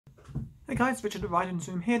Hey guys, Richard at Ride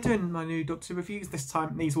Zoom here doing my new Doctor Who reviews. This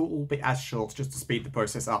time these will all be as short just to speed the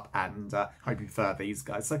process up and hope you prefer these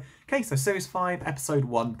guys. So Series 5, Episode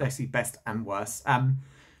 1, basically best and worst.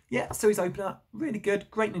 Yeah, series opener, really good,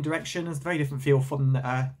 great new direction. It's a very different feel from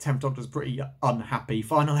 10th Doctor's pretty unhappy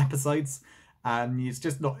final episodes. It's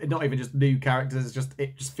just not even just new characters,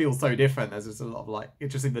 it just feels so different. There's just a lot of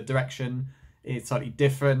it's just in the direction. It's slightly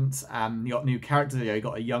different. You got new characters. You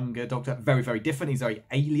got a younger Doctor, very, very different. He's very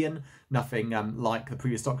alien. Nothing like the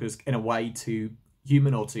previous Doctors in a way too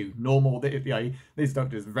human or too normal. This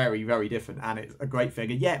Doctor is very, very different, and it's a great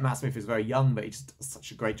figure. Yeah, Matt Smith is very young, but he just does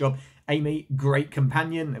such a great job. Amy, great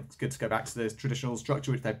companion. It's good to go back to the traditional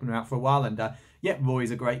structure, which they've been out for a while. And yeah,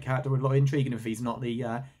 Roy's a great character with a lot of intrigue, and if he's not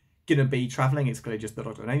the gonna be travelling, it's clearly just the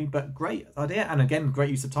Doctor and Amy. But great idea, and again,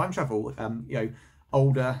 great use of time travel.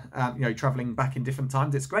 Older, travelling back in different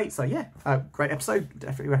times. It's great. So yeah, great episode.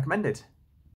 Definitely recommended.